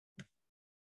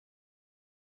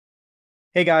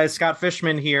Hey guys, Scott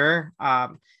Fishman here.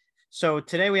 So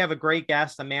today we have a great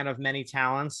guest, a man of many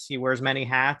talents. He wears many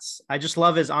hats. I just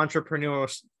love his entrepreneurial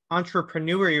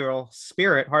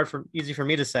spirit. Easy for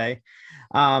me to say.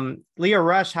 Lio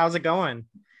Rush, how's it going?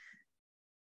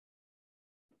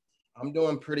 I'm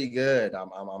doing pretty good. I'm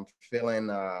feeling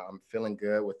I'm feeling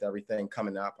good with everything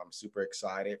coming up. I'm super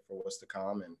excited for what's to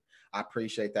come, and I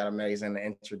appreciate that amazing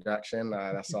introduction.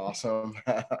 That's awesome.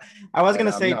 I was But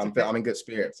gonna say I'm in good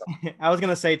spirits. I was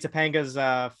gonna say Topanga's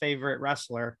favorite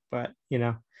wrestler, but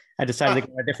I decided to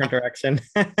go a different direction.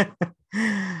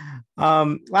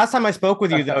 Last time I spoke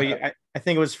with you, though, I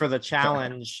think it was for the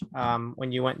challenge.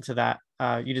 When you went into that,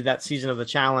 you did that season of the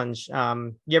challenge.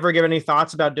 You ever give any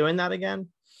thoughts about doing that again?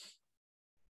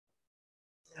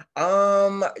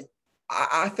 Um,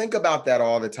 I think about that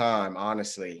all the time.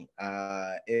 Honestly,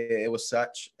 it was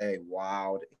such a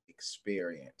wild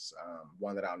experience,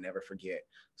 one that I'll never forget.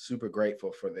 Super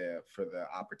grateful for the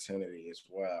opportunity as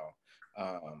well.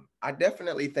 I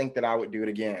definitely think that I would do it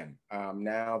again.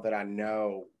 Now that I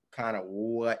know kind of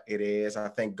what it is, I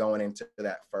think going into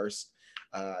that first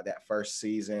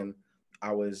season,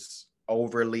 I was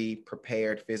overly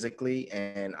prepared physically,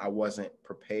 and I wasn't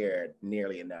prepared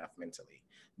nearly enough mentally.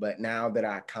 But now that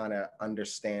I kind of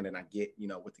understand and I get,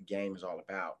 what the game is all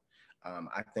about,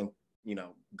 I think,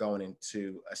 going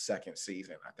into a second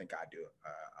season, I think I do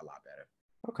a lot better.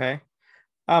 Okay.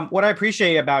 What I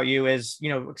appreciate about you is,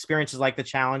 experiences like the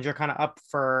challenge, you're kind of up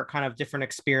for kind of different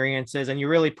experiences and you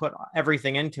really put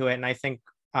everything into it. And I think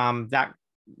that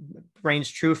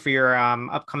reigns true for your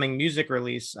upcoming music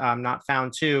release, Not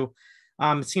Found Too.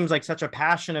 It seems like such a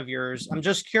passion of yours. I'm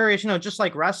just curious, just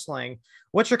like wrestling,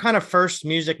 what's your kind of first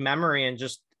music memory and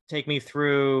just take me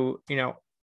through,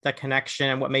 the connection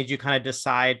and what made you kind of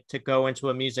decide to go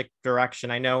into a music direction.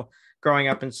 I know growing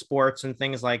up in sports and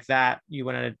things like that, you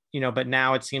went to, but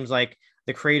now it seems like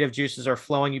the creative juices are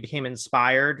flowing. You became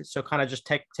inspired. So kind of just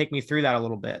take me through that a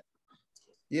little bit.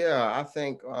 Yeah, I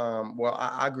think, well,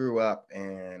 I grew up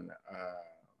in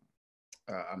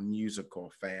a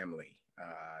musical family.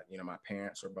 My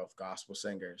parents were both gospel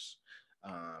singers.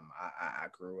 I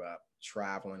grew up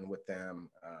traveling with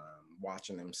them,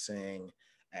 watching them sing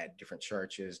at different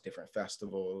churches, different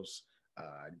festivals,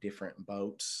 different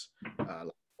boats,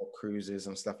 like cruises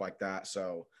and stuff like that.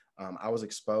 So I was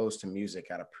exposed to music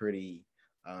at a pretty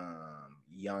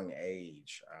young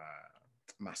age.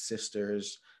 My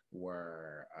sisters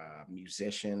were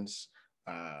musicians.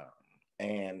 Uh,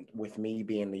 and with me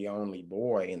being the only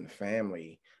boy in the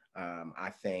family,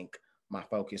 I think my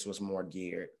focus was more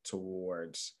geared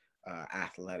towards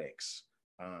athletics.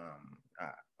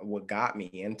 What got me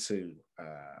into,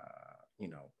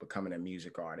 becoming a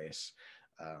music artist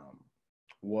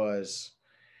was,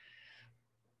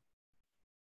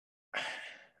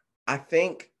 I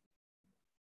think,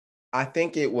 I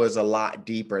think it was a lot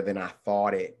deeper than I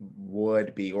thought it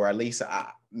would be, or at least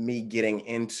me getting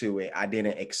into it, I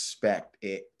didn't expect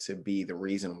it to be the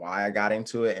reason why I got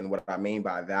into it. And what I mean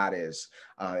by that is,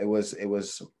 it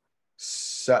was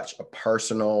such a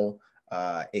personal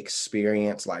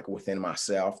experience, like within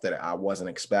myself, that I wasn't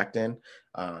expecting.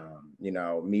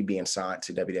 Me being signed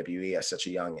to WWE at such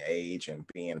a young age and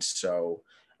being so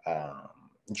um,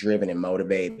 driven and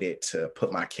motivated to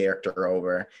put my character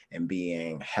over and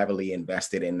being heavily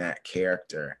invested in that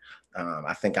character,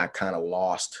 I think I kind of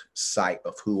lost sight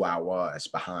of who I was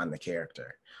behind the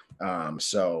character.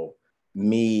 So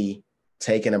me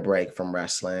taking a break from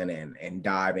wrestling and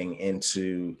diving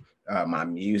into my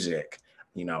music,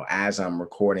 as I'm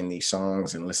recording these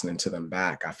songs and listening to them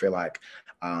back, I feel like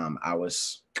I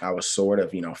was sort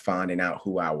of, finding out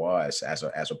who I was as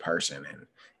a person,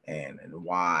 and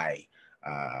why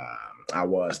I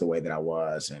was the way that I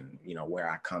was, and where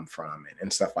I come from,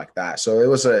 and stuff like that. So it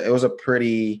was a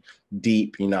pretty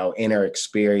deep, inner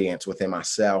experience within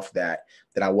myself that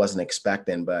I wasn't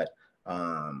expecting, but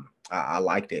I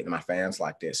liked it, and my fans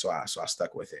liked it, so I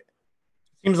stuck with it.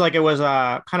 Seems like it was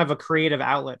a kind of a creative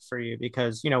outlet for you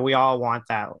because we all want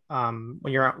that.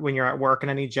 When you're at work in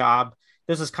any job,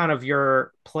 this is kind of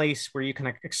your place where you can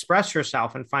express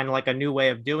yourself and find like a new way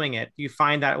of doing it. Do you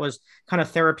find that it was kind of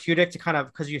therapeutic to kind of,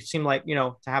 because you seem like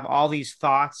to have all these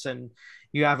thoughts and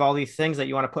you have all these things that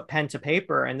you want to put pen to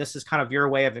paper, and this is kind of your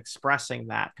way of expressing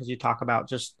that because you talk about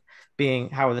just being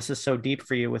how this is so deep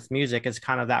for you with music. Is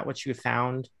kind of that what you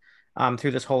found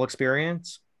through this whole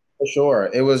experience? For sure.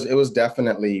 It was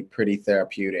definitely pretty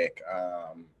therapeutic.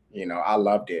 I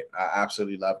loved it. I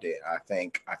absolutely loved it. I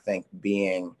think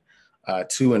being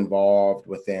too involved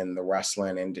within the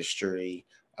wrestling industry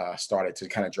started to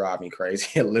kind of drive me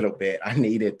crazy a little bit. I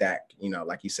needed that,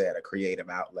 like you said, a creative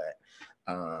outlet.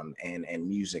 And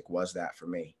music was that for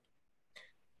me.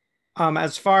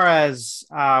 As far as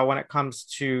when it comes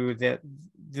to the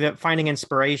finding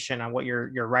inspiration on what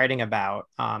you're writing about,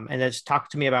 and just talk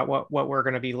to me about what we're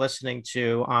going to be listening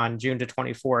to on June the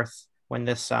 24th when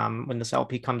this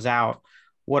LP comes out.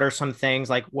 What are some things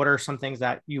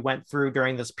that you went through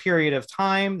during this period of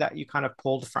time that you kind of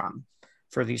pulled from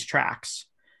for these tracks?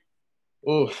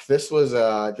 Oh, this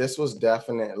was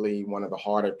definitely one of the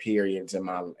harder periods in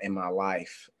my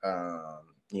life.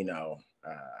 You know,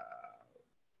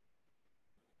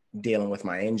 dealing with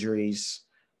my injuries,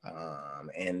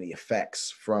 and the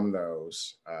effects from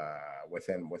those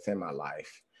within my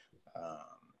life.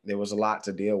 There was a lot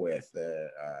to deal with.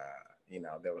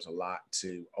 There was a lot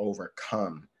to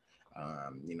overcome.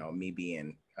 Me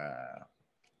being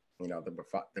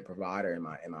the provider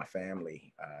in my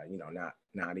family.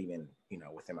 Not even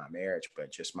within my marriage,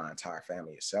 but just my entire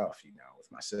family itself.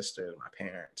 With my sister, my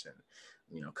parents, and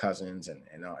cousins,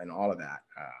 and all of that.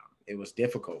 It was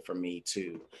difficult for me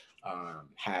to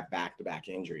have back-to-back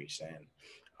injuries, and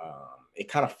it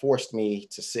kind of forced me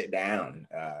to sit down.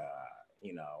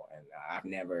 And I've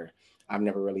never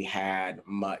really had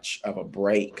much of a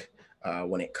break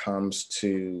when it comes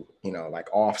to like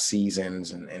off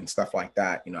seasons and stuff like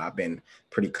that. I've been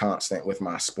pretty constant with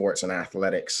my sports and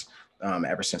athletics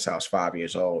ever since I was 5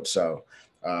 years old. So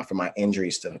for my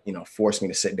injuries to force me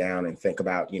to sit down and think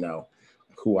about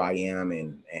who I am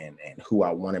and who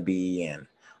I want to be, and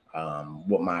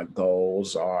what my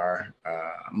goals are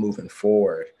moving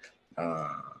forward.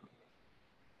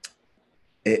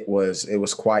 It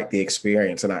was quite the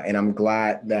experience, and I'm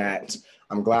glad that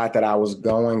I was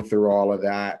going through all of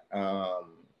that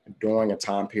during a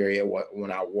time period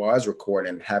when I was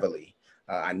recording heavily.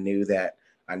 I knew that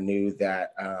I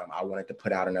wanted to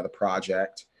put out another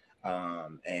project,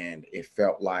 and it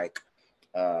felt like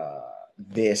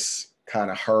this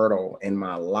kind of hurdle in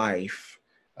my life,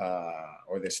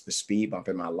 or the speed bump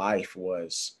in my life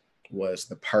was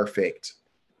the perfect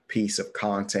piece of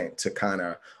content to kind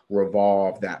of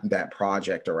revolve that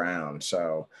project around.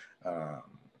 So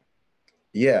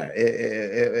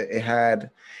it had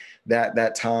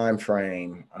that time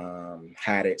frame,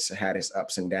 had its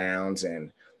ups and downs,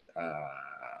 and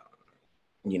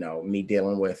me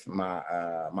dealing with my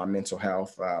mental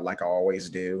health, like I always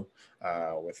do,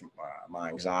 with my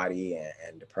anxiety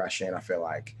and depression. I feel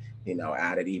like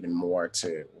added even more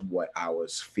to what I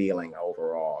was feeling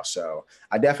overall. So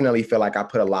I definitely feel like I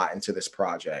put a lot into this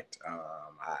project.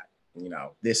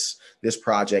 This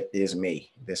project is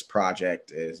me. This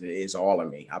project is all of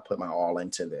me. I put my all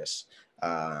into this.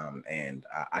 And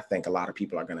I think a lot of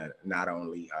people are going to not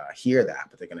only hear that,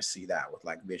 but they're going to see that with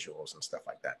like visuals and stuff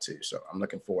like that too. So I'm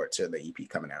looking forward to the EP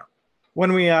coming out.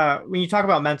 When you talk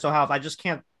about mental health, I just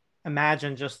can't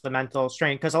imagine just the mental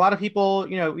strain, because a lot of people,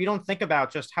 you don't think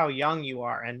about just how young you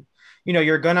are, and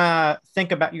you're gonna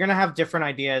have different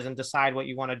ideas and decide what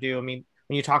you want to do. I mean,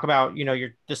 when you talk about your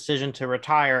decision to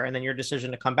retire and then your decision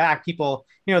to come back, people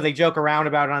they joke around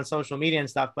about it on social media and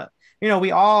stuff, but we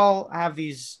all have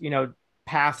these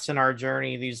paths in our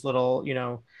journey, these little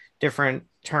different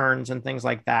turns and things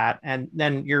like that, and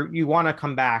then you want to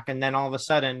come back, and then all of a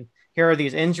sudden here are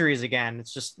these injuries again.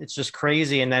 It's just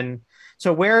crazy. And then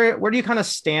so where do you kind of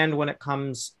stand when it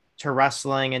comes to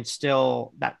wrestling, and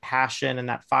still that passion and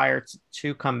that fire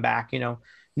to come back,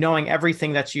 knowing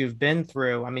everything that you've been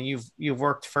through? I mean, you've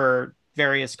worked for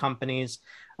various companies,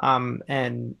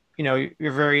 and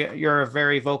you're a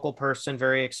very vocal person,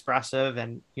 very expressive,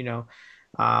 and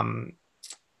um,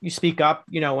 you speak up,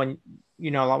 when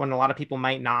when a lot of people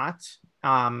might not.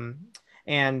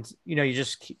 And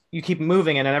you keep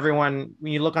moving, and then everyone,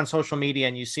 when you look on social media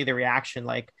and you see the reaction,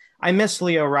 like, I miss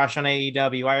Lio Rush on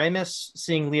AEW, I miss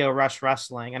seeing Lio Rush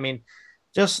wrestling. I mean,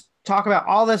 just talk about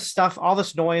all this stuff, all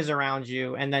this noise around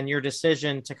you, and then your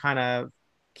decision to kind of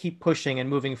keep pushing and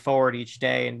moving forward each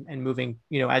day, and moving,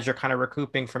 as you're kind of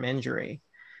recouping from injury.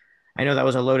 I know that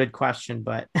was a loaded question,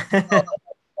 but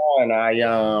And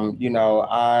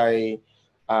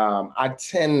I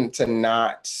tend to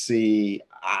not see.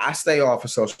 I stay off of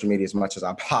social media as much as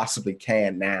I possibly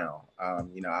can now. I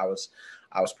was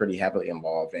pretty heavily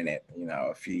involved in it,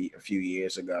 a few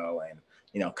years ago, and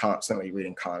constantly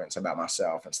reading comments about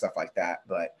myself and stuff like that.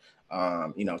 But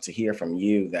to hear from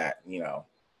you that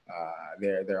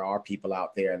there are people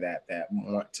out there that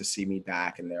want to see me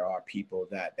back, and there are people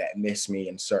that miss me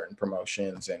in certain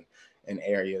promotions and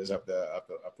areas of the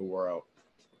world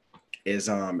is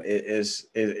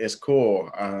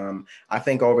cool. I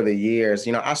think over the years,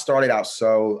 I started out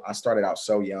so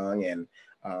young, and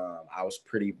I was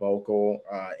pretty vocal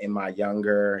in my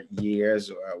younger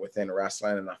years within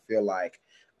wrestling, and I feel like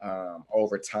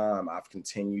over time I've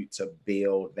continued to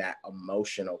build that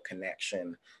emotional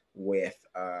connection with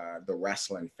the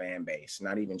wrestling fan base,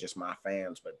 not even just my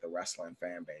fans, but the wrestling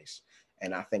fan base.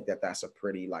 And I think that that's a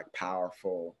pretty like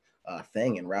powerful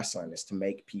thing in wrestling, is to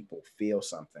make people feel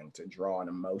something, to draw an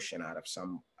emotion out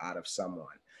of someone.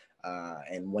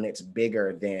 And when it's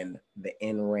bigger than the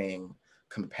in-ring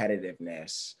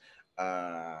competitiveness,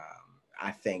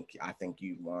 I think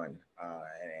you won.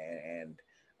 And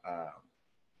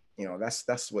you know,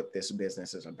 that's what this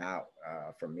business is about.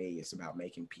 For me, it's about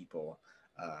making people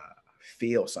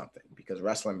feel something, because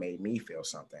wrestling made me feel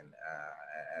something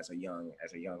as a young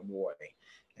boy,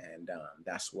 and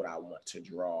that's what I want to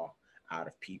draw out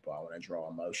of people. I want to draw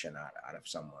emotion out of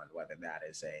someone, whether that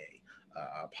is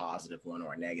a positive one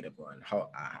or a negative one.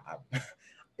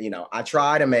 You know, I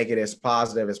try to make it as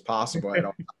positive as possible at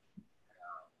all.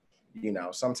 You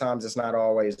know, sometimes it's not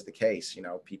always the case. You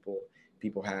know,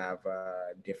 people have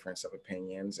difference of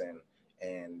opinions,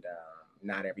 and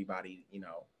not everybody, you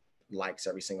know, likes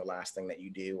every single last thing that you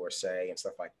do or say and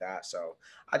stuff like that. So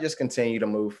I just continue to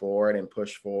move forward and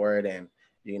push forward, and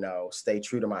you know, stay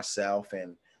true to myself,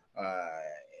 and uh,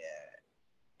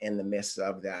 in the midst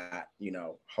of that, you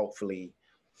know, hopefully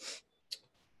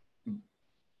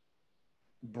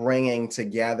bringing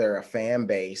together a fan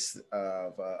base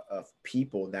of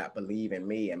people that believe in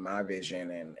me and my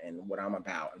vision and what I'm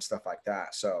about and stuff like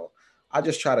that. So I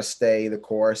just try to stay the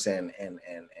course, and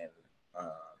uh,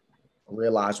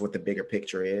 realize what the bigger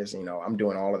picture is. You know, I'm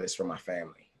doing all of this for my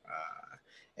family,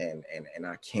 and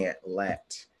I can't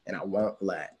let, and I won't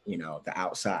let, you know, the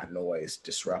outside noise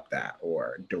disrupt that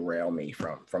or derail me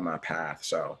from my path.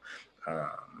 So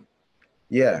um,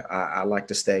 yeah, I like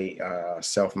to stay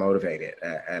self-motivated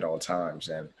at all times.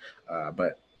 And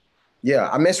but yeah,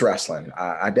 I miss wrestling.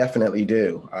 I definitely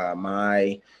do.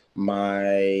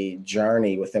 My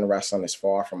journey within wrestling is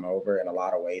far from over. In a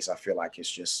lot of ways, I feel like it's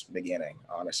just beginning,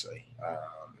 honestly.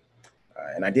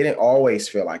 And I didn't always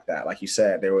feel like that. Like you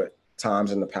said, there were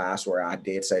times in the past where I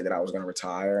did say that I was going to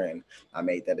retire, and I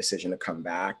made that decision to come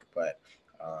back. But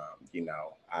you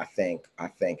know, I think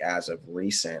as of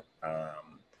recent,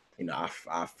 you know,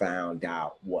 I found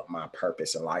out what my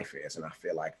purpose in life is, and I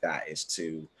feel like that is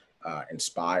to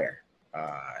inspire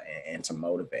and to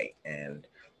motivate. And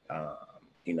um,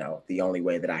 you know, the only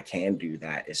way that I can do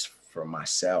that is for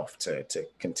myself to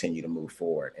continue to move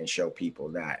forward and show people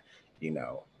that, you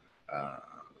know, uh,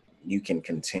 you can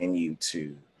continue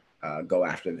to go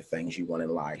after the things you want in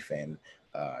life, and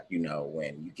you know,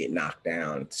 when you get knocked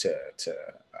down, to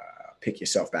pick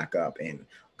yourself back up and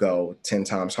go 10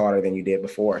 times harder than you did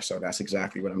before. So that's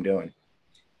exactly what I'm doing.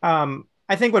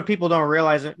 I think what people don't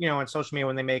realize, you know, on social media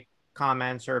when they make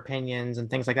comments or opinions and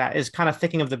things like that, is kind of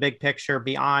thinking of the big picture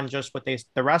beyond just what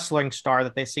the wrestling star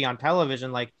that they see on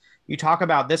television. Like you talk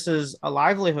about, this is a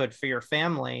livelihood for your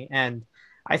family. And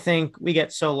I think we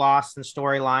get so lost in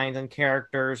storylines and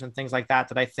characters and things like that,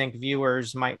 that I think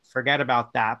viewers might forget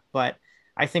about that. But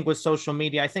I think with social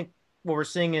media, I think what we're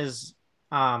seeing is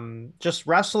just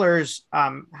wrestlers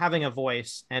having a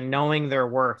voice and knowing their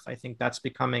worth. I think that's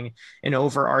becoming an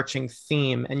overarching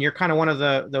theme, and you're kind of one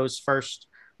of those first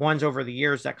ones over the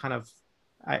years that kind of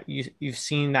you've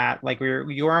seen that, like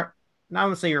you aren't, not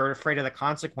to say you're afraid of the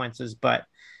consequences, but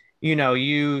you know,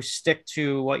 you stick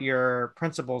to what your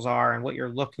principles are and what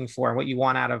you're looking for and what you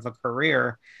want out of a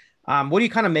career. What do you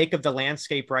kind of make of the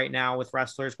landscape right now with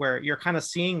wrestlers, where you're kind of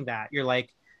seeing that you're like,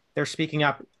 they're speaking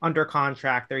up under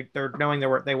contract, they're knowing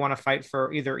they want to fight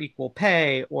for either equal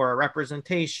pay or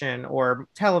representation or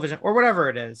television or whatever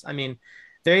it is. I mean,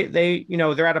 they you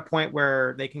know, they're at a point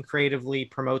where they can creatively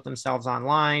promote themselves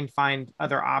online, find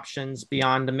other options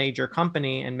beyond a major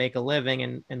company, and make a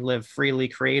living and live freely,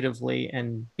 creatively,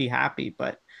 and be happy.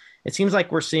 But it seems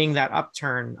like we're seeing that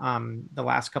upturn the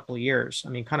last couple of years. I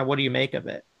mean, kind of what do you make of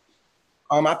it?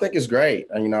 I think it's great.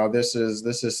 And, you know, this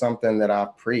is something that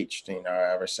I've preached, you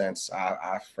know, ever since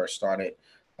I first started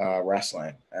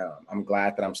wrestling. I'm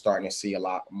glad that I'm starting to see a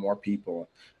lot more people,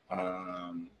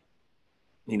 um,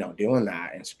 you know, doing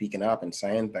that and speaking up and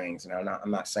saying things. And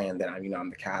I'm not saying that I'm, you know, I'm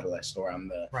the catalyst, or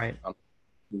Right. I'm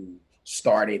who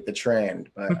started the trend,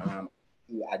 but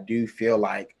I do feel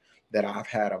like that I've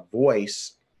had a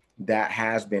voice that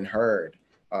has been heard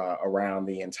around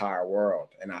the entire world,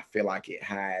 and I feel like it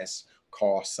has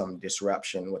caused some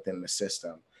disruption within the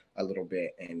system a little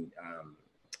bit. And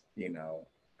you know,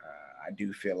 I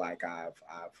do feel like I've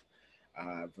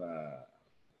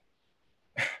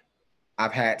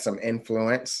had some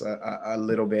influence a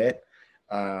little bit.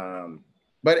 Um,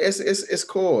 But it's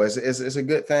cool. It's a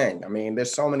good thing. I mean,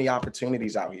 there's so many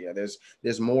opportunities out here.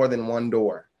 There's more than one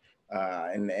door,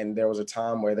 and there was a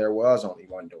time where there was only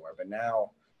one door, but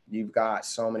now you've got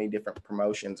so many different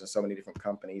promotions and so many different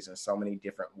companies and so many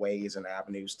different ways and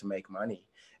avenues to make money.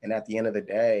 And at the end of the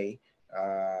day,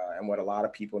 and what a lot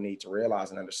of people need to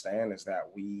realize and understand is that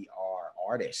we are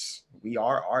artists. We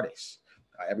are artists.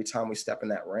 Every time we step in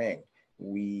that ring,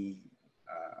 we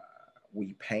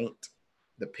we paint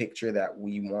the picture that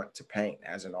we want to paint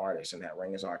as an artist, and that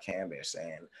ring is our canvas.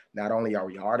 And not only are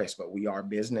we artists, but we are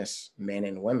business men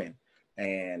and women.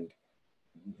 And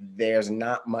there's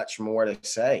not much more to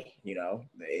say.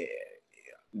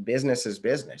 Business is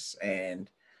business, and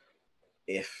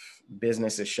if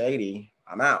business is shady,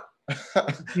 I'm out.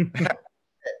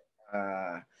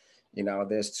 uh,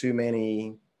 there's too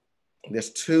many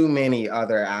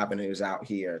other avenues out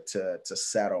here to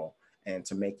settle and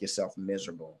to make yourself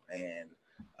miserable, and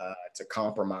to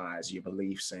compromise your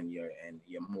beliefs and your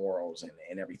morals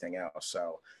and everything else.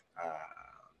 So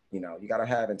you got to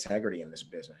have integrity in this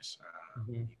business.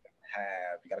 Mm-hmm.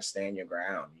 You got to stand your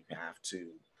ground. You have to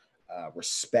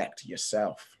respect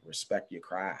yourself, respect your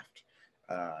craft,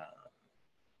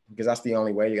 because that's the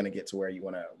only way you're going to get to where you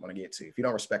want to get to. If you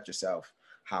don't respect yourself,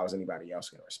 how is anybody else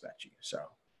going to respect you? So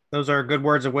Those are good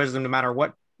words of wisdom, no matter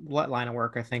what line of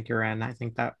work I think you're in. I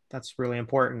think that's really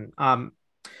important.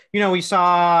 We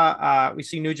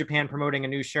see New Japan promoting a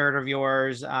new shirt of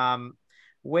yours.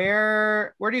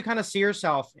 Where do you kind of see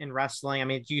yourself in wrestling? I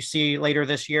mean, do you see later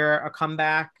this year a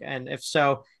comeback? And if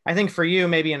so, I think for you,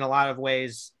 maybe in a lot of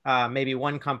ways, maybe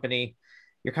one company,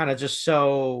 you're kind of just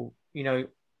so,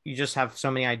 you just have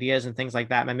so many ideas and things like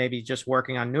that, and maybe just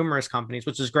working on numerous companies,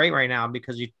 which is great right now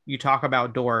because you talk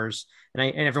about doors,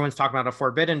 and everyone's talking about a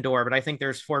forbidden door, but I think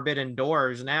there's forbidden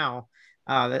doors now.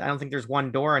 I don't think there's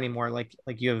one door anymore, like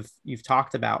you've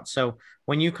talked about. So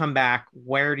when you come back,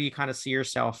 where do you kind of see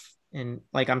yourself in?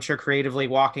 Like, I'm sure creatively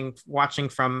watching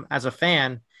from as a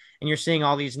fan, and you're seeing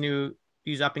all these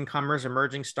up and comers,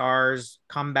 emerging stars,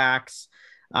 comebacks,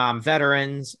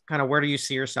 veterans. Kind of where do you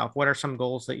see yourself? What are some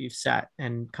goals that you've set,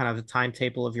 and kind of the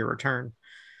timetable of your return?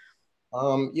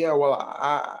 yeah, well,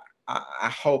 I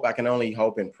hope, I can only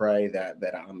hope and pray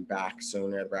that I'm back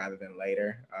sooner rather than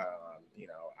later.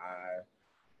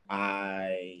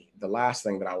 The last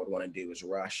thing that I would want to do is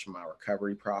rush my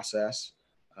recovery process.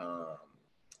 Um,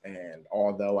 and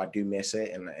although I do miss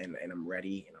it, and I'm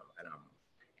ready, and I'm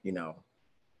you know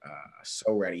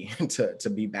so ready to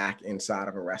be back inside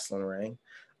of a wrestling ring.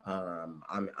 I'm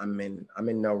in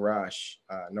no rush,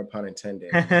 no pun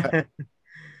intended. But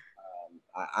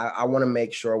I want to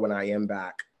make sure when I am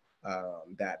back,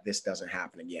 that this doesn't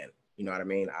happen again. You know what I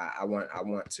mean? I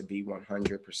want to be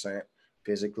 100%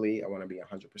 physically. I want to be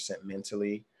 100%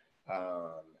 mentally.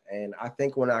 And I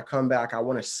think when I come back, I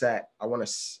want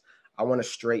to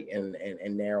straighten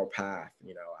and narrow path.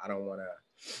 I don't want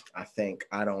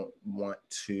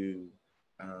to,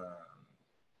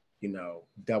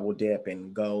 double dip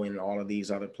and go in all of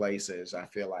these other places. I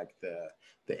feel like the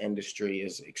industry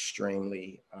is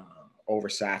extremely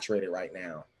oversaturated right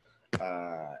now.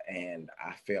 And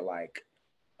I feel like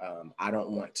I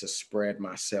don't want to spread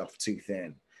myself too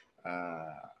thin.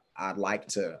 Uh, I'd like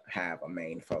to have a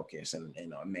main focus and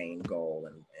a main goal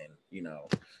and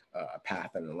a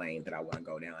path and a lane that I want to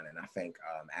go down. And I think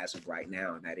as of right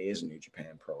now, that is New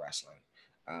Japan Pro Wrestling.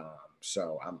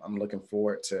 So I'm looking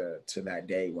forward to that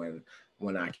day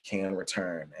when I can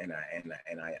return and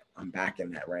I'm back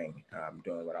in that ring,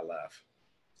 doing what I love.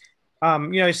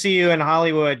 I see you in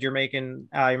Hollywood. You're making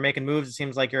moves. It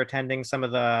seems like you're attending some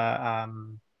of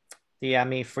the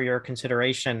Emmy for your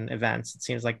consideration events. It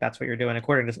seems like that's what you're doing,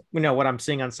 according to what I'm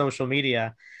seeing on social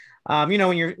media.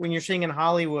 When you're seeing in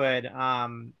Hollywood,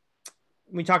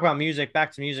 we talk about music.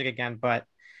 Back to music again, but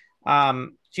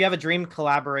do you have a dream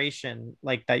collaboration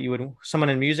like that someone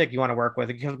in music you want to work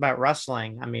with? It comes about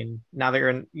wrestling. I mean, now that you're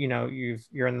in,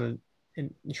 you're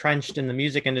entrenched in the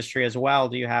music industry as well.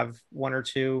 Do you have one or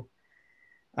two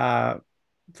uh,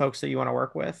 folks that you want to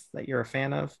work with that you're a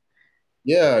fan of?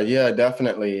 Yeah,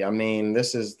 definitely. I mean,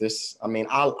 I mean,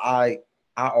 I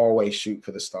always shoot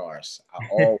for the stars. I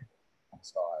always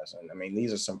stars. And I mean,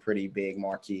 these are some pretty big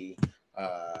marquee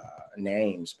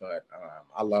names, but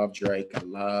I love Drake. I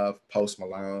love Post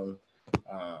Malone.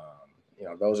 Um,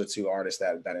 those are two artists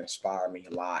that inspire me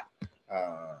a lot,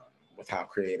 with how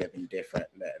creative and different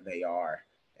that they are,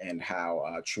 and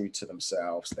how true to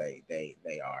themselves they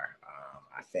are.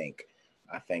 I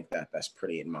think that's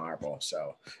pretty admirable.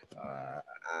 So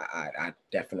I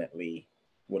definitely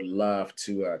would love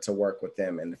to work with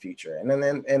them in the future.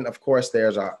 And of course there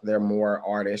are more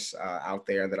artists out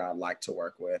there that I'd like to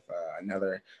work with.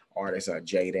 Another artist,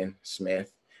 Jaden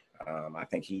Smith. I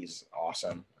think he's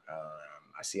awesome.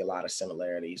 I see a lot of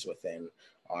similarities within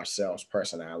ourselves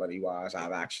personality wise.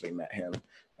 I've actually met him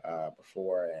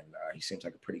before, and he seems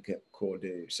like a pretty good, cool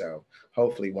dude. So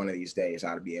hopefully one of these days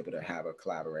I'll be able to have a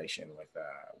collaboration with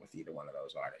either one of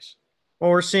those artists. Well,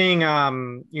 we're seeing,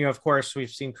 of course, we've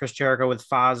seen Chris Jericho with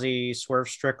Fozzy, Swerve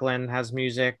Strickland has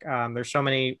music. There's so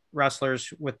many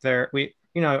wrestlers with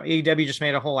AEW just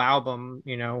made a whole album,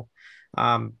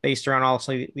 based around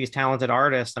also these talented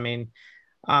artists. I mean,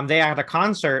 they had a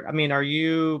concert. I mean, are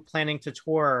you planning to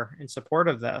tour in support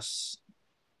of this?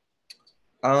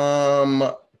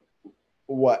 Um,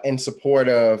 what in support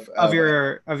Of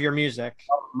your music?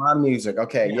 my music?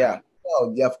 Okay, Yeah. yeah.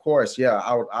 Oh, yeah, of course. Yeah,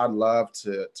 I'd love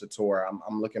to tour.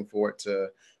 I'm looking forward to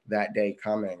that day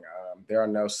coming. There are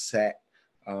no set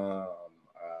in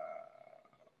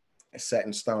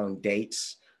stone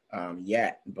dates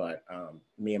yet, but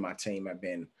me and my team have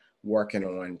been working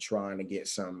on trying to get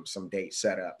some dates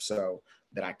set up so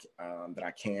that I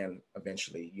can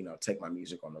eventually take my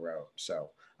music on the road.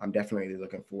 So I'm definitely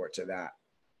looking forward to that.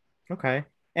 Okay.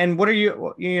 And what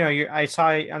are I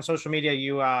saw on social media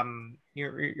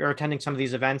you're attending some of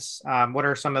these events. What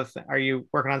are are you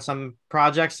working on some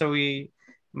projects that we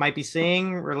might be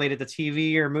seeing related to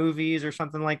TV or movies or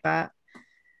something like that?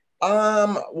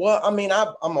 Well, I mean,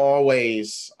 I've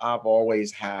always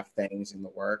have things in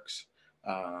the works.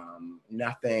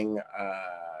 Nothing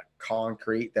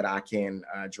concrete that I can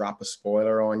drop a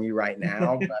spoiler on you right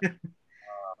now, but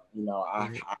I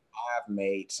have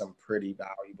made some pretty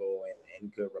valuable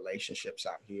and good relationships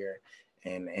out here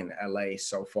in LA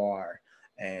so far,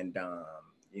 and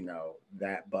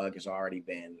that bug has already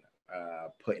been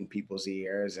put in people's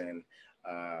ears, and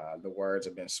the words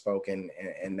have been spoken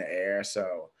in the air.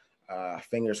 So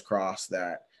fingers crossed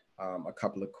that a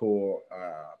couple of cool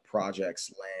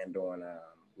projects land on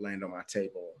my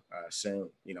table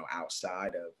soon.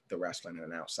 Outside of the wrestling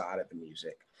and outside of the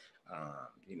music.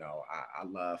 I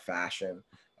love fashion.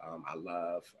 I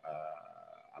love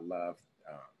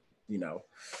you know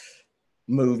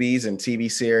movies and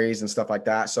TV series and stuff like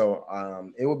that. So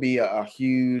it would be a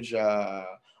huge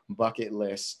bucket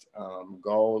list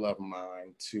goal of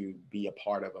mine to be a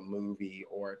part of a movie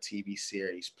or a TV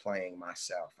series playing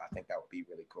myself. I think that would be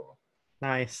really cool.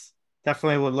 Nice.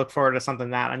 Definitely would look forward to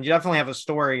something that, and you definitely have a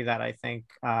story that I think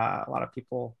a lot of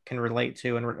people can relate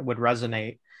to and would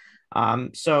resonate.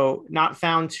 So Not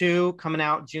Found 2 coming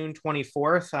out June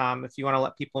 24th. If you want to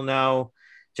let people know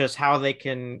just how they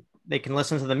can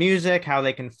listen to the music, how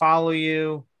they can follow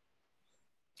you.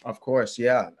 Of course,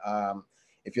 yeah.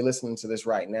 If you're listening to this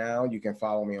right now, you can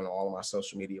follow me on all of my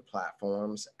social media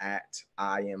platforms at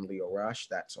I am Lio Rush.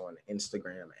 That's on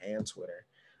Instagram and Twitter.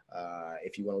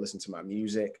 If you want to listen to my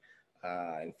music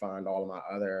and find all of my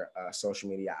other social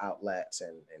media outlets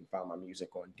and find my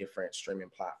music on different streaming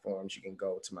platforms, you can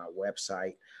go to my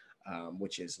website,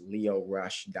 which is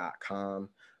leorush.com,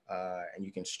 and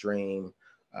you can stream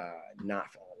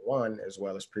Not Found 1 as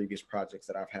well as previous projects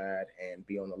that I've had, and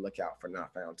be on the lookout for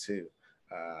Not Found 2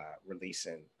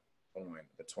 releasing on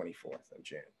the 24th of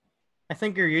June. I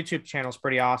think your YouTube channel is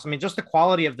pretty awesome. I mean, just the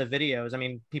quality of the videos. I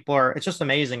mean, it's just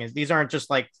amazing. These aren't just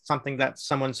like something that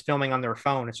someone's filming on their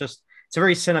phone. It's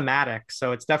very cinematic.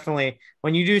 So it's definitely,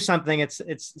 when you do something,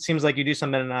 it seems like you do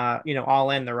something,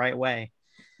 all in the right way.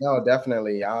 No,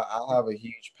 definitely. I have a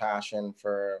huge passion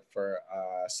for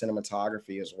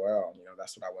cinematography as well.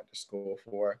 That's what I went to school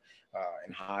for.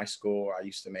 In high school, I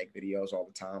used to make videos all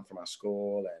the time for my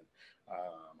school, and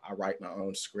I write my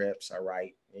own scripts. I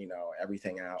write,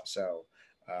 everything out. So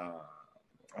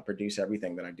I produce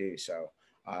everything that I do. So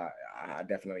I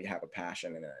definitely have a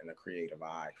passion and a creative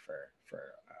eye for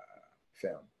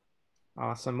film.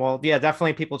 Awesome. Well, yeah,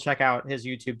 definitely people check out his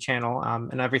YouTube channel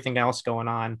and everything else going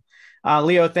on.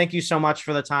 Lio, thank you so much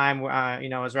for the time.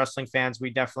 As wrestling fans,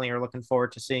 we definitely are looking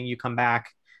forward to seeing you come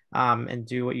back and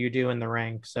do what you do in the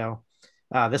ring. So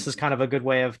this is kind of a good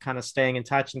way of kind of staying in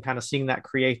touch and kind of seeing that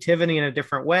creativity in a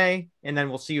different way. And then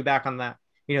we'll see you back on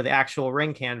the actual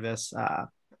ring canvas,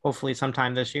 hopefully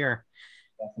sometime this year.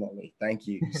 Definitely. Thank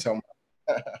you so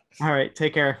much. All right.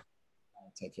 Take care.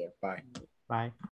 Take care. Bye. Bye.